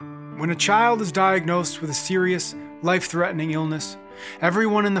When a child is diagnosed with a serious, life-threatening illness,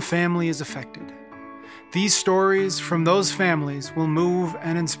 everyone in the family is affected. These stories from those families will move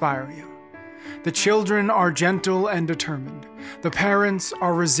and inspire you. The children are gentle and determined. The parents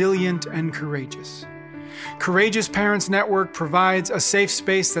are resilient and courageous. Courageous Parents Network provides a safe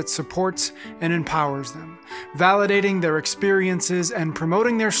space that supports and empowers them, validating their experiences and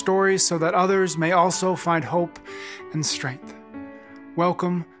promoting their stories so that others may also find hope and strength.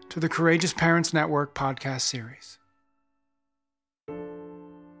 Welcome to the Courageous Parents Network podcast series.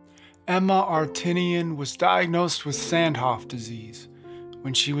 Emma Artinian was diagnosed with Sandhoff disease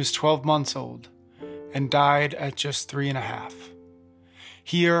when she was 12 months old and died at just 3.5.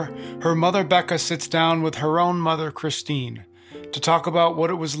 Here, her mother Becca sits down with her own mother Christine to talk about what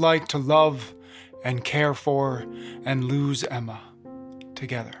it was like to love and care for and lose Emma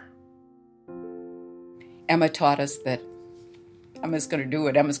together. Emma taught us that Emma's going to do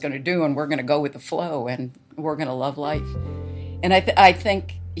what Emma's going to do, and we're going to go with the flow, and we're going to love life. And I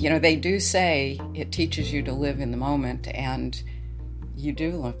think, they do say it teaches you to live in the moment, and you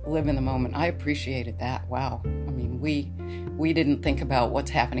do live in the moment. I appreciated that. Wow. I mean, we didn't think about what's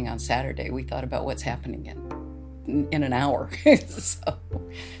happening on Saturday. We thought about what's happening in an hour. So.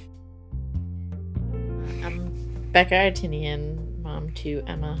 I'm Becca Artinian, mom to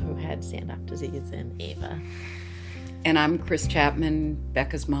Emma, who had Sandhoff disease, and Ava. And I'm Chris Chapman,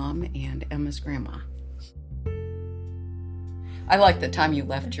 Becca's mom and Emma's grandma. I like the time you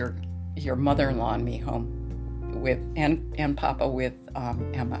left your mother-in-law and me home with and Papa with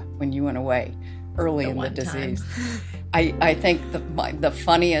Emma when you went away early in the disease. I think the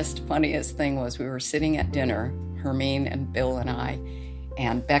funniest thing was we were sitting at dinner, Hermine and Bill and I,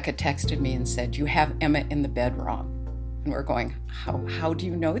 and Becca texted me and said, "You have Emma in the bed wrong." And we're going, how do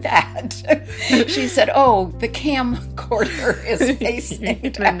you know that? She said, "Oh, the camcorder is facing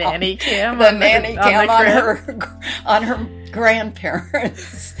down. The nanny cam. The nanny cam on her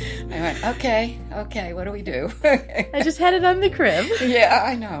grandparents." I went, okay, what do we do? I just had it on the crib. Yeah,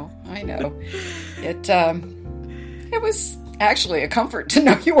 I know. It was actually a comfort to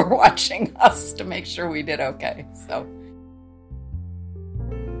know you were watching us to make sure we did okay. So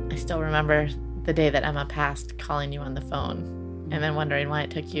I still remember the day that Emma passed, calling you on the phone and then wondering why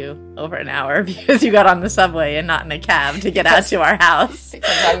it took you over an hour because you got on the subway and not in a cab to get out to our house.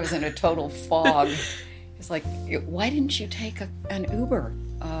 Because I was in a total fog. It's like, why didn't you take an Uber?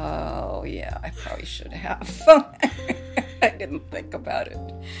 Oh, yeah, I probably should have. I didn't think about it.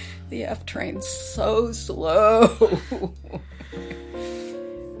 The F train's so slow.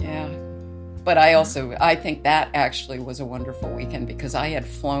 Yeah. But I think that actually was a wonderful weekend because I had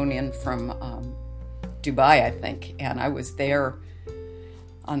flown in from Dubai, I think, and I was there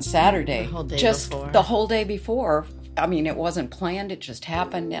on Saturday. The whole day before. I mean, it wasn't planned, it just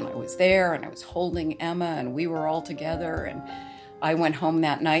happened, and I was there, and I was holding Emma, and we were all together, and I went home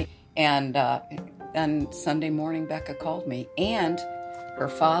that night, and then Sunday morning, Becca called me, and her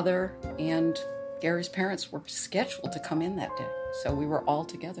father and Gary's parents were scheduled to come in that day, so we were all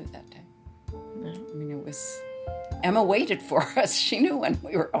together that day. I mean, Emma waited for us. She knew when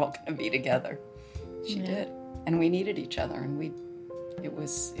we were all going to be together. She did. And we needed each other, and it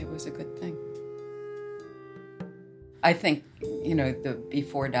was a good thing. I think, the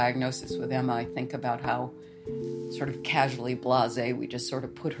before diagnosis with Emma, I think about how sort of casually blasé we just sort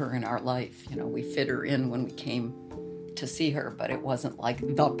of put her in our life. We fit her in when we came to see her, but it wasn't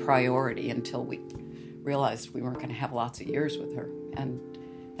like the priority until we realized we weren't going to have lots of years with her. And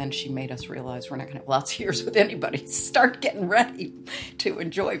then she made us realize we're not going to have lots of years with anybody. Start getting ready to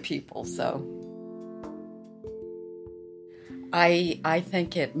enjoy people. So I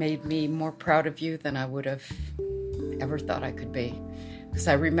think it made me more proud of you than I would have ever thought I could be. Because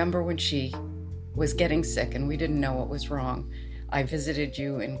I remember when she was getting sick and we didn't know what was wrong. I visited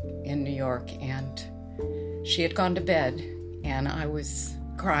you in New York, and she had gone to bed, and I was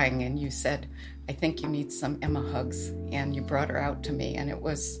crying, and you said, "I think you need some Emma hugs," and you brought her out to me, and it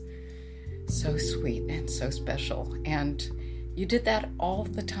was so sweet and so special. And you did that all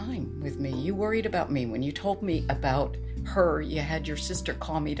the time with me. You worried about me. When you told me about her, you had your sister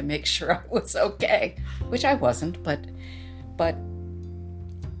call me to make sure I was okay, which I wasn't, but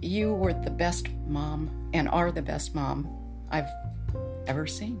you were the best mom and are the best mom I've ever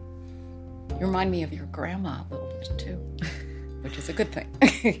seen. You remind me of your grandma a little bit too, which is a good thing.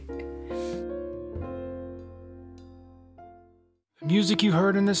 The music you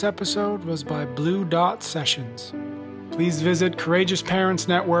heard in this episode was by Blue Dot Sessions. Please visit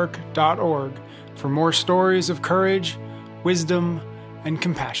CourageousParentsNetwork.org for more stories of courage, wisdom, and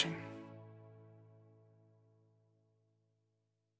compassion.